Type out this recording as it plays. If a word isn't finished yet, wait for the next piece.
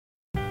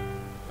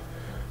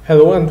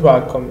Hello and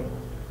welcome.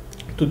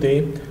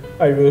 Today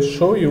I will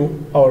show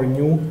you our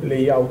new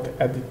layout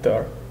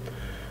editor.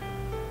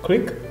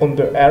 Click on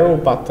the arrow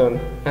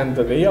button and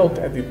the layout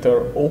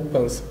editor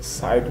opens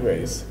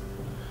sideways.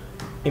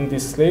 In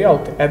this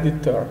layout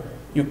editor,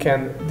 you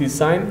can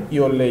design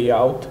your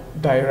layout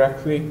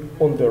directly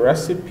on the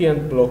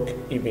recipient block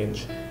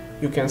image.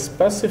 You can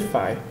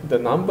specify the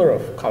number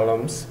of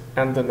columns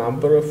and the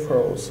number of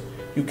rows.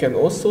 You can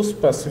also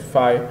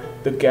specify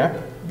the gap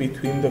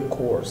between the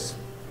cores.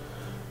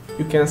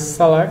 You can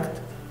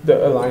select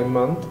the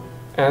alignment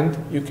and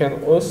you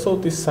can also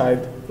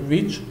decide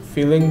which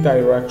filling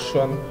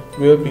direction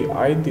will be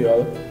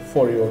ideal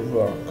for your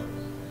work.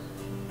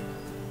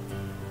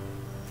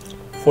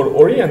 For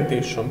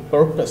orientation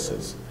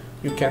purposes,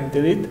 you can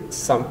delete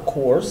some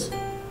cores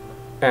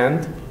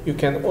and you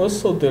can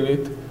also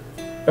delete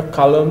a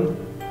column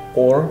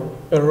or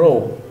a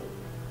row.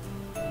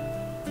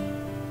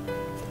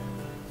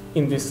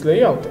 In this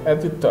layout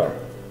editor,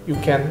 you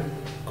can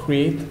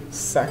create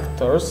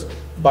sectors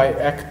by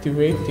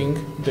activating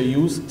the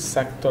Use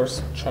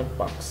Sectors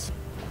checkbox.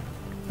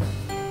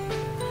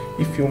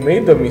 If you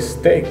made a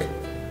mistake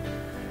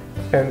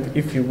and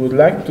if you would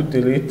like to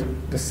delete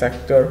the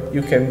sector,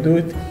 you can do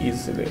it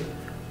easily.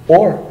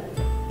 Or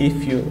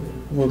if you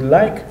would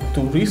like to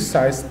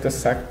resize the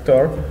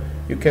sector,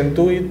 you can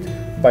do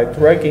it by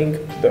dragging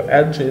the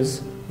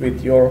edges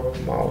with your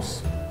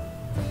mouse.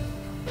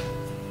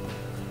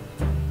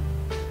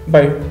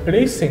 By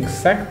placing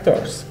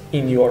sectors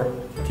in your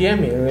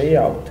TMA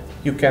layout,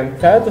 you can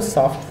tell the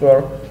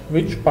software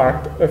which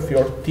part of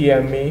your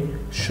TMA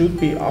should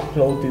be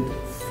uploaded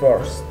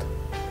first.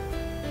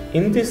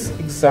 In this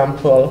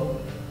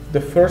example,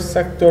 the first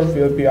sector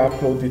will be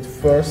uploaded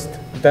first,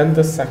 then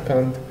the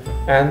second,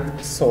 and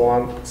so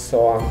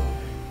on.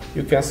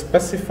 You can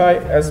specify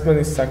as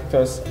many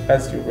sectors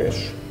as you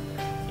wish.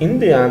 In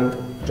the end,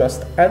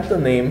 just add the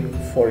name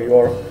for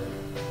your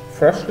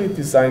freshly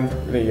designed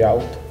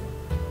layout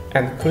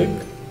and click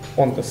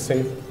on the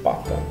Save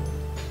button.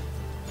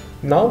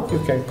 Now you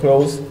can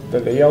close the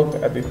layout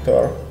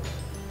editor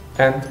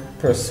and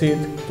proceed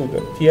to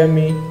the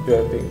TMA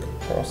building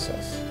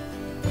process.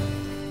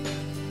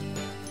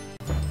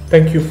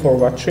 Thank you for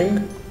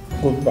watching.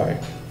 Goodbye.